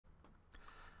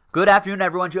Good afternoon,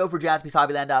 everyone. Joe for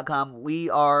JaspysHobbyland.com. We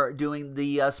are doing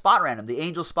the spot random, the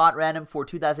Angel spot random for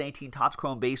 2018 Topps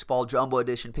Chrome Baseball Jumbo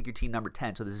Edition. Pick your team number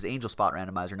 10. So this is Angel spot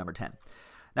randomizer number 10.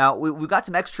 Now, we've got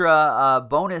some extra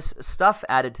bonus stuff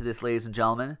added to this, ladies and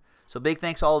gentlemen. So big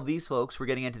thanks to all of these folks for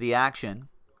getting into the action.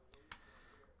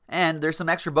 And there's some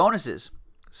extra bonuses.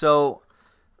 So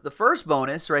the first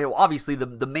bonus, right, well, obviously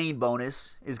the main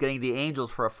bonus is getting the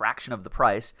Angels for a fraction of the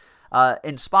price.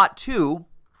 In spot 2,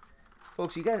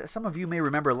 folks, you guys, some of you may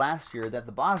remember last year that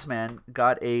the Boss Man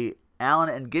got a Allen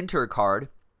and Ginter card.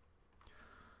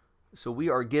 So we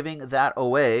are giving that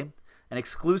away. An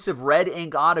exclusive red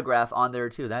ink autograph on there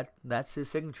too. That's his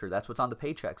signature. That's what's on the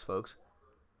paychecks, folks.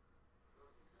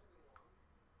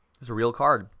 It's a real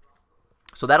card.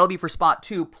 So that'll be for spot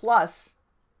 2, plus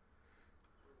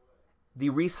the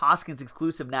Rhys Hoskins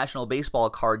exclusive National Baseball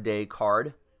Card Day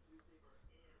card.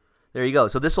 There you go.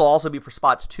 So this will also be for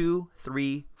spots 2,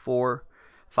 3, 4,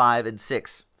 5, and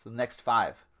 6. So the next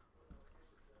 5.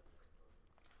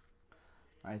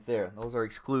 Right there. Those are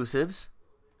exclusives.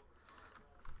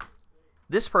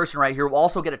 This person right here will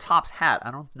also get a Topps hat.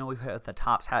 I don't know if I have the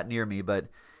Topps hat near me, but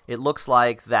it looks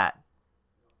like that.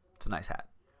 It's a nice hat.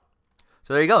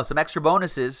 So there you go. Some extra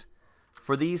bonuses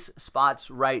for these spots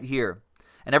right here.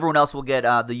 And everyone else will get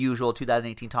the usual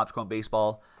 2018 Topps Chrome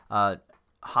Baseball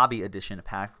Hobby Edition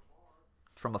pack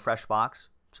from a fresh box.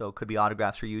 So it could be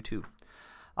autographs for you too.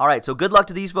 All right, so good luck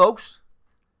to these folks.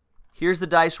 Here's the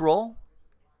dice roll.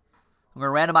 I'm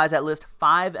going to randomize that list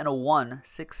 5 and a 1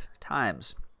 6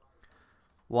 times.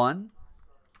 1,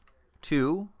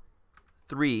 2,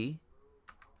 3,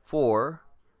 4,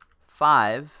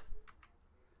 5,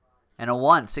 and a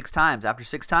 1 6 times. After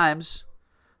 6 times,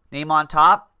 name on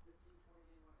top.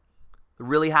 The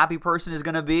really happy person is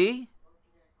going to be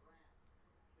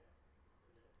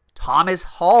Thomas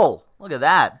Hull. Look at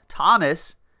that.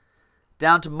 Thomas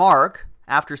down to Mark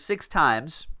after 6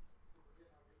 times.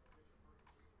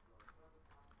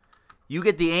 You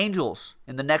get the Angels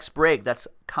in the next break. That's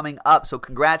coming up. So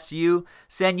congrats to you.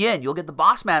 Sen Yin, you'll get the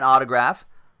Boss Man autograph,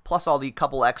 plus all the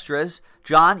couple extras.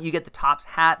 John, you get the Topps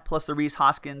hat, plus the Rhys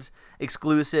Hoskins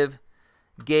exclusive.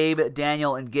 Gabe,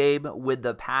 Daniel, and Gabe with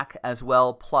the pack as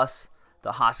well, plus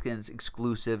the Hoskins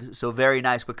exclusive. So very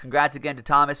nice. But congrats again to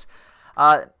Thomas.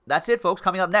 That's it, folks.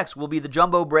 Coming up next will be the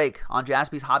Jumbo Break on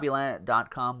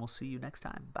JaspysHobbyland.com. We'll see you next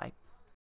time. Bye.